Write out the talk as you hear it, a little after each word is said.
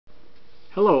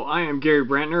Hello, I am Gary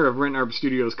Brantner of Rentarb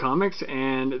Studios Comics,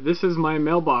 and this is my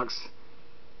Mailbox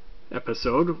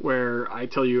episode where I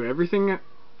tell you everything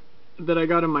that I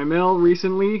got in my mail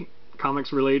recently,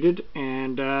 comics related,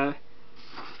 and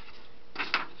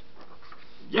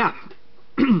yeah.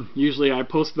 Usually I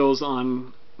post those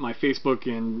on my Facebook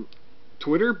and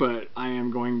Twitter, but I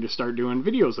am going to start doing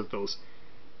videos of those.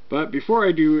 But before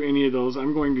I do any of those,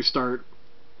 I'm going to start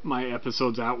my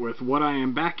episodes out with what I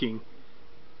am backing.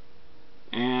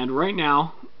 And right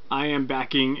now, I am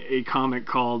backing a comic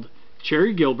called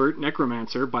Cherry Gilbert,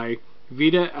 Necromancer by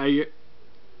Vita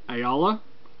Ayala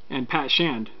and Pat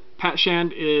Shand. Pat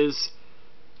Shand is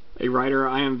a writer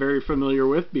I am very familiar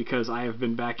with because I have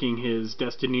been backing his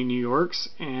Destiny New Yorks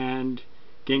and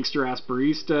Gangster Ass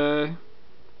Barista.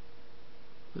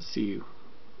 Let's see,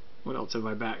 what else have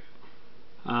I backed?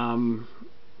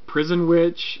 Prison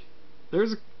Witch.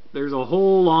 There's a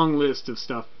whole long list of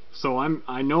stuff. So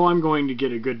I know I'm going to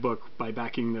get a good book by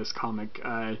backing this comic,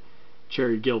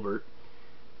 Cherry Gilbert,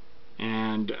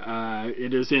 and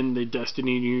it is in the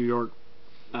Destiny New York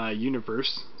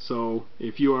universe. So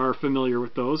if you are familiar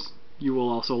with those, you will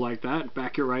also like that.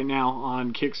 Back it right now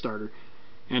on Kickstarter,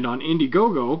 and on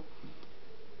Indiegogo.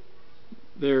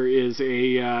 There is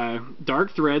a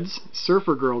Dark Threads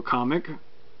Surfer Girl comic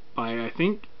by, I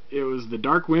think it was the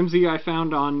Dark Whimsy I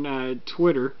found on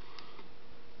Twitter,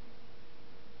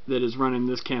 that is running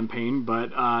this campaign. But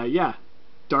yeah,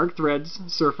 Dark Threads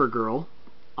Surfer Girl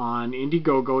on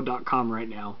Indiegogo.com right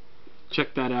now.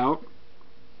 Check that out.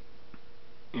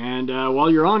 And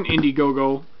while you're on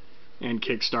Indiegogo and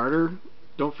Kickstarter,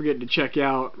 don't forget to check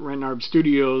out Rentarb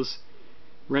Studios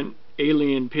Rent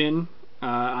Alien Pin.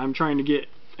 I'm trying to get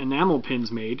enamel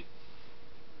pins made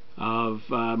of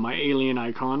my alien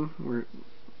icon. Where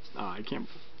I can't.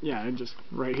 Yeah, just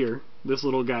right here. This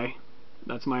little guy.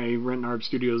 That's my Rentarb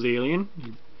Studios alien.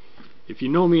 If you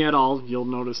know me at all, you'll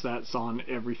notice that's on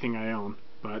everything I own.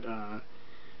 But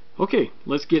okay,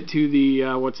 let's get to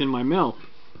the what's in my mail.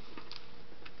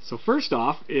 So first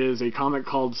off is a comic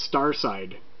called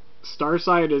Starside.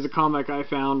 Starside is a comic I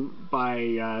found by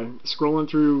scrolling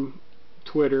through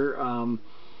Twitter, and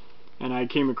I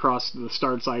came across the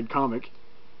Starside comic.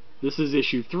 This is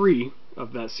issue 3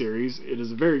 of that series. It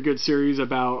is a very good series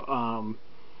about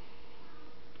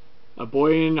a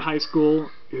boy in high school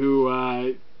who,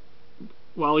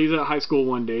 while he's at high school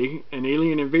one day, an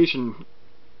alien invasion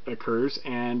occurs,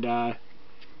 and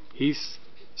he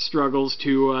struggles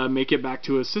to make it back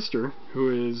to his sister,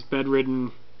 who is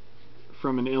bedridden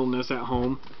from an illness at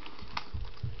home.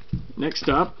 Next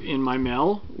up in my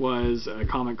mail was a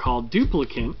comic called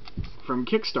Replicant from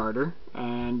Kickstarter,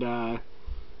 and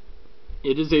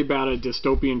it is about a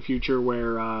dystopian future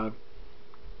where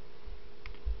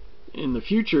in the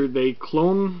future they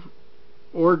clone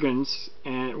organs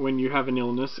and when you have an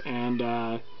illness,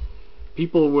 and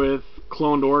people with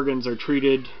cloned organs are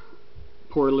treated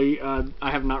poorly.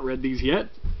 I have not read these yet.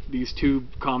 These 2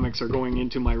 comics are going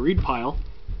into my read pile.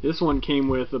 This one came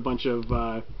with a bunch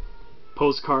of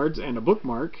postcards and a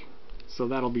bookmark, so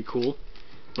that'll be cool.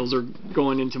 Those are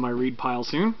going into my read pile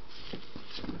soon.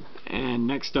 And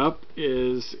next up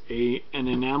is an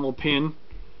enamel pin,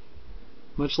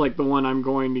 much like the one I'm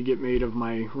going to get made of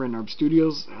my Rentarb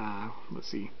Studios. Let's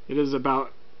see. It is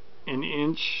about an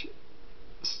inch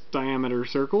diameter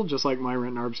circle, just like my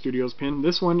Rentarb Studios pin.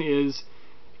 This one is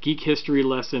Geek History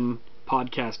Lesson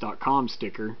Podcast.com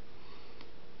sticker.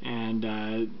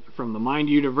 And from the Mind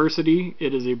University,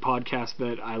 it is a podcast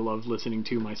that I love listening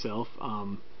to myself.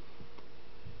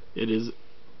 It is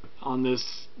on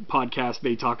this podcast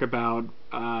they talk about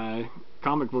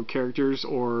comic book characters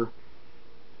or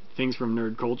things from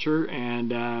nerd culture,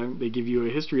 and they give you a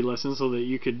history lesson so that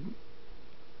you could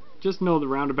just know the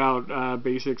roundabout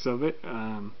basics of it.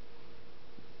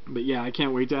 But yeah, I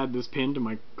can't wait to add this pin to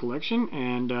my collection,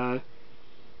 and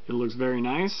it looks very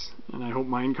nice, and I hope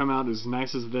mine come out as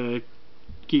nice as the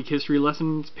Geek History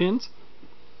Lessons pins.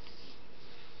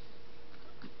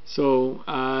 So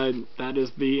that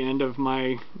is the end of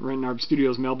my Rentarb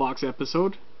Studios mailbox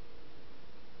episode.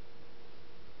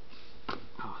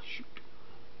 Oh, shoot.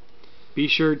 Be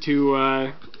sure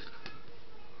to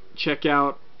check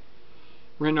out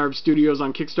Rentarb Studios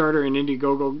on Kickstarter and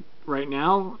Indiegogo right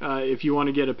now if you want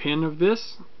to get a pin of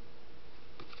this.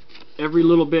 Every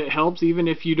little bit helps. Even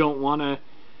if you don't want to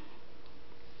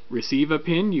receive a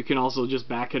pin, you can also just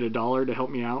back at $1 to help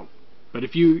me out. But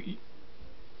if you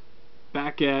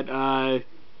back at $8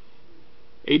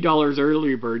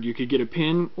 early bird, you could get a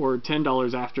pin, or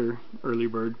 $10 after early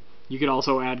bird. You could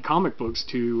also add comic books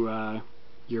to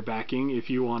your backing if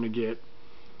you want to get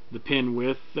the pin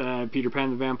with Peter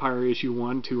Pan the Vampire issue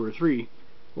 1, 2, or 3.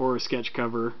 or a sketch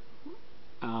cover.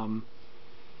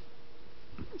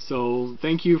 So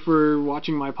thank you for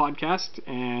watching my podcast,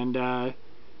 and I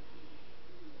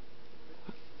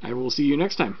will see you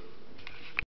next time.